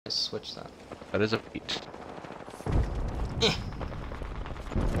switch that. That is a feat.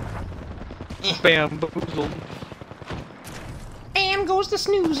 Bamboozled. Bam goes the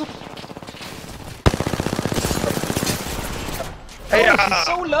snoozle. Hey, oh, he's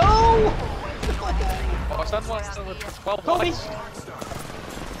so low! Oh, someone's still with 12 Kobe! points.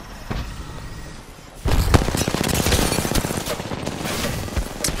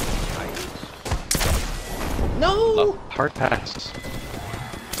 No! Hard pass.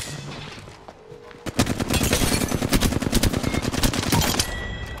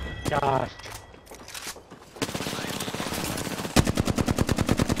 Gosh.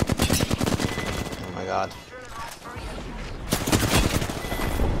 Oh my god.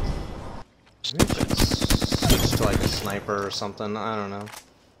 Maybe I should switch to like a sniper or something, I don't know.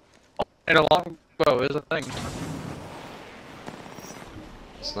 And a longbow is a thing.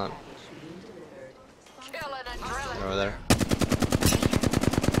 It's not... over there.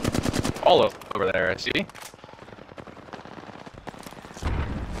 All over there, I see.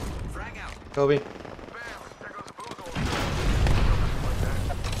 Kobe.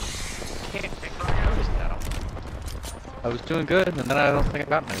 I was doing good, and then I don't think I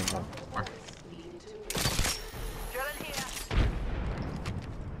got it anymore.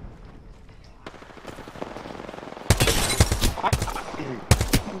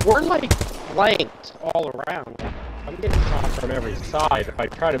 We're like flanked all around. I'm getting shot from every side. If I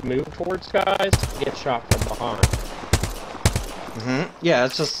try to move towards guys, I get shot from behind. Yeah,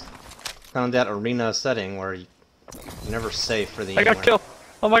 it's just kind of that arena setting where you're never safe for the I got aim. killed!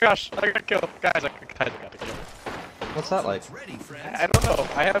 Oh my gosh, I got killed! Guys, I got a kill. What's that like? I don't know.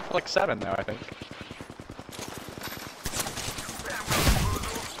 I have like 7 now, I think.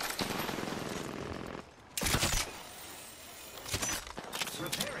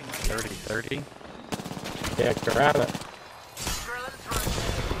 30. Yeah, grab it.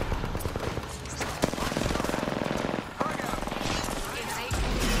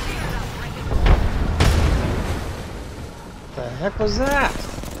 What the heck was that?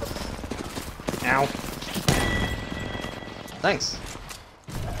 Ow. Thanks.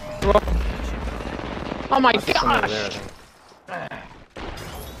 Oh my Somebody gosh! there, I think.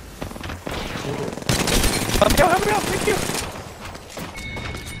 Help me out, thank you!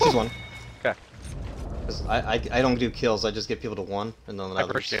 Choose one. Okay. Cause I don't do kills, I just get people to 1, and then I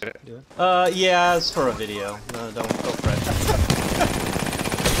appreciate it. do it. Yeah, it's for a video. No, don't fret.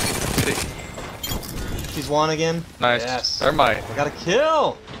 He's 1 again. Nice. Yes. They're mine. I got a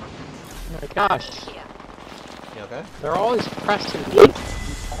kill! Oh my gosh. You okay? They're always pressing me.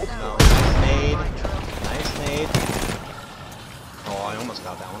 No. Nice nade. Nice nade. Oh, I almost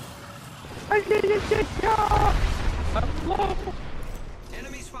got that one. I did it! I'm low!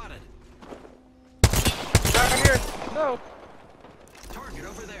 Enemy spotted. Down here! No! Target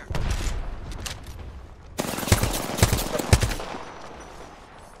over there.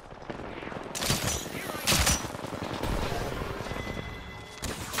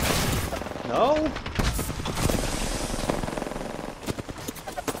 No!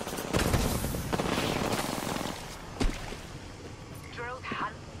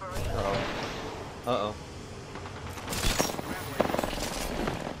 Uh-oh. Uh-oh.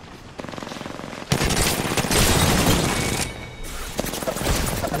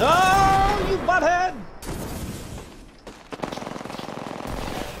 No, you butthead!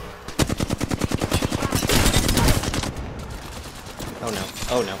 Oh no.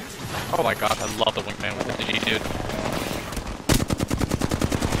 Oh no. Oh my gosh, I love the wingman with the DG, dude.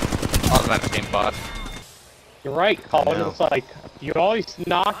 Automatic game bot. You're right, Colin. know. It's like, you always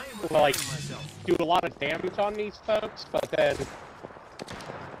knock, like, do a lot of damage on these folks, but then...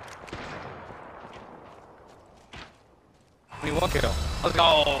 We one kill. Let's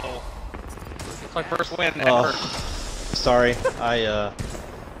go! It's my first win Oh, ever. sorry. I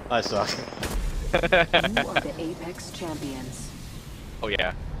suck. You are the Apex champions. Oh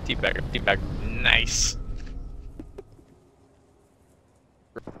yeah. Teabag. Nice.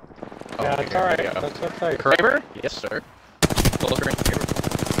 Oh, Yeah, okay, it's alright. there we go. That's okay. Kraber? Yes, sir. Closer in Kraber.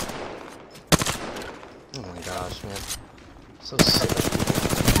 Oh my gosh, man. So sick.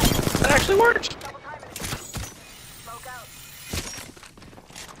 That actually worked!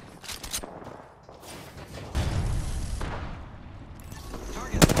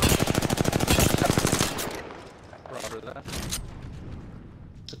 Roger that.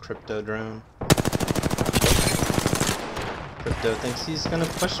 It's a crypto drone. Crypto thinks he's gonna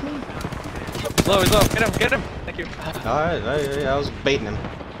push me? He's low. Get him! Thank you. Alright, I was baiting him.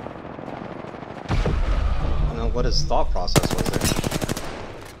 I don't know what his thought process was there.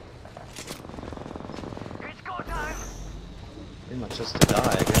 Pretty much just to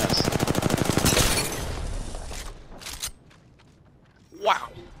die, I guess. Yes. Wow.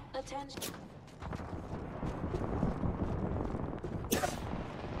 Attention.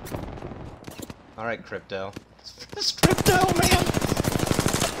 Alright, Crypto. This Crypto, man!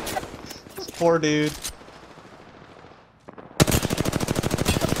 This poor dude.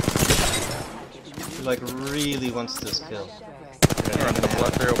 He like really wants this kill. I'm gonna run the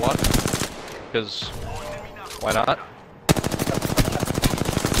left there one. Because why not?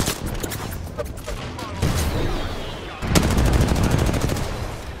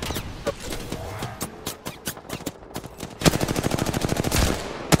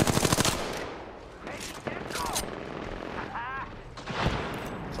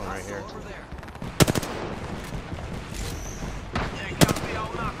 This one right here. Over there.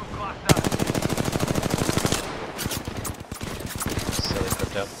 Silly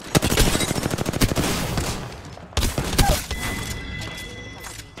Crypto.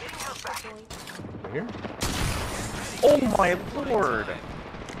 Right here? Oh my lord!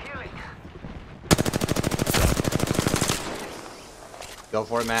 Go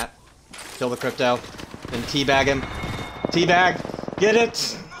for it, Matt. Kill the Crypto. Then teabag him. Teabag! Get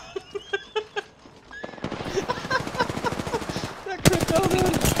it! That Crypto,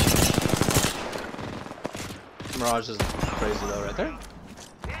 dude! Mirage is crazy though, right there.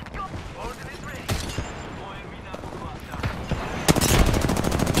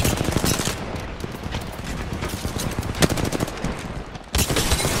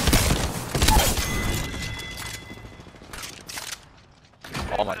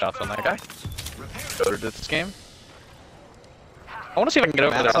 All my shots on that guy. Go to this game. I want to see if I can get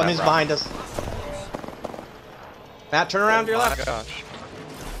over Matt, there. somebody's behind us. Matt, turn around to your left. Gosh.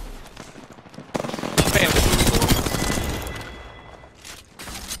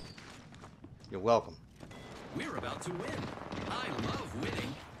 You're welcome. We're about to win. I love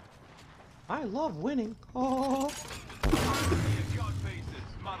winning. I love winning. Oh.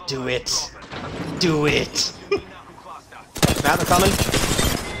 Do it. Do it. Matt, they're coming.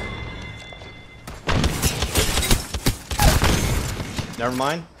 Never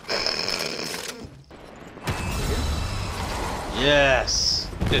mind. Yes.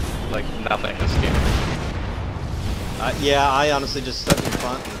 Did like nothing this game. Yeah, I honestly just sat in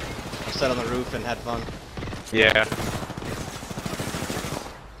front. I sat on the roof and had fun. Yeah.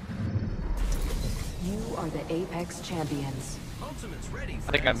 You are the Apex champions. Ultimate's ready.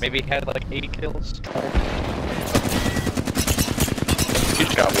 I think I maybe had like 80 kills. You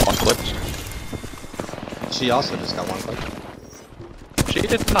just got one clip. She also just got one clip. She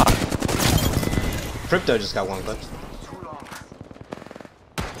did not. Crypto just got one clip.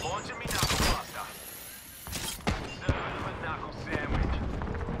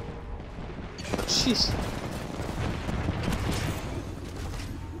 Jeez.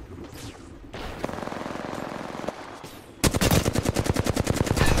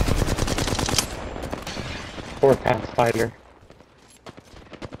 Poor Pathfinder.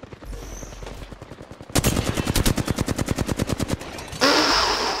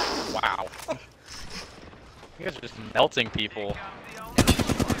 Wow. You guys are just melting people.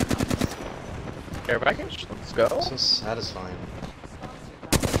 Care package? Let's go. So satisfying.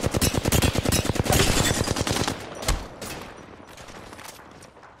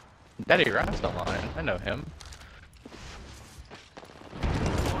 Daddy Rat's online. I know him.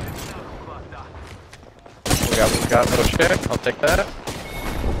 We got no shit. I'll take that.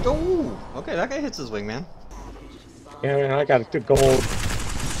 Oh, okay, that guy hits his wingman. Yeah, man, I got the gold.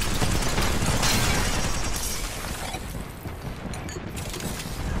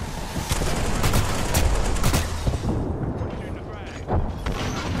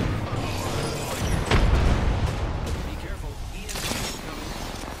 Be careful.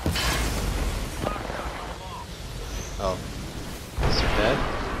 Oh, is he dead?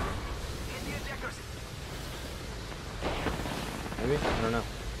 Maybe? I don't know.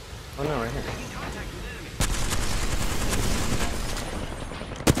 Oh no, right here.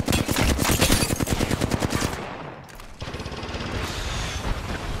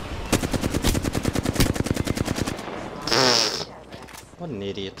 What an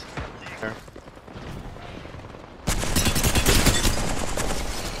idiot. There.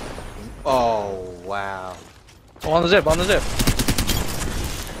 Oh, wow. Oh, on the zip, on the zip.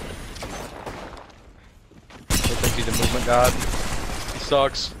 Looks like he's a movement god. He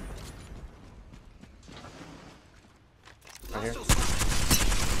sucks. Right here.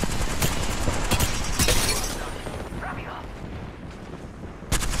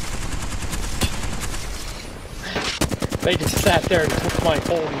 They just sat there and took my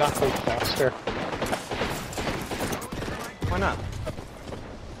whole knuckle cluster. Why not?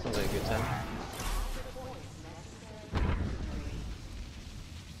 10.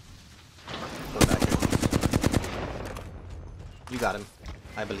 Go back here. You got him,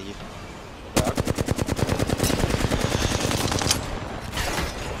 I believe.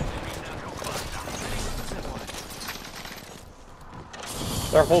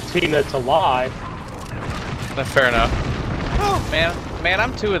 Their whole team that's alive. Fair enough. Oh man,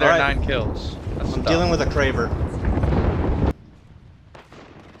 I'm 2 of their Alright. 9 kills. That's I'm tough. dealing with a Kraber.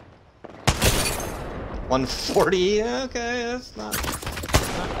 140. Okay, that's not.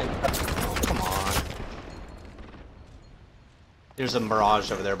 Oh, come on. There's a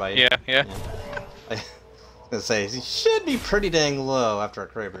Mirage over there by you. Yeah. I was gonna say he should be pretty dang low after a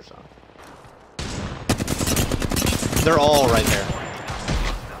Kraber shot. They're all right there.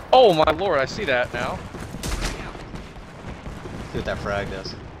 Oh my lord, I see that now. See what that frag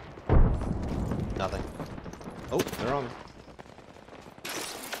does. Nothing. Oh, they're on me.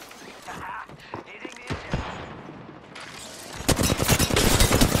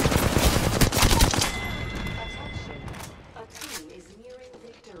 Attention. A team is nearing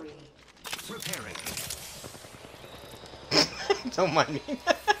victory. Repairing. Don't mind me.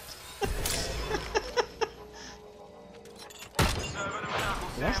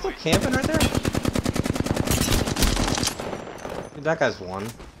 Am I still camping right there? Dude, that guy's one.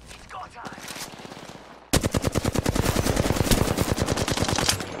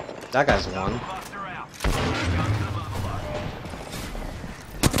 That guy's one.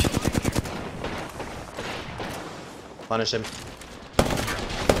 Punish him.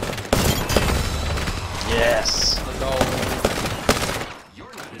 Yes. Let's go.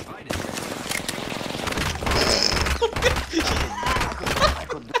 You're not invited.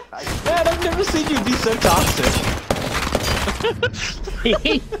 Man, I've never seen you be so toxic.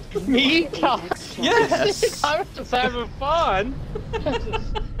 Me? Yes. I was just having fun.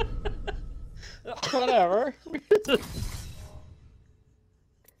 Whatever.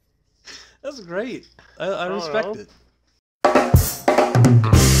 That's great. I don't respect know. it.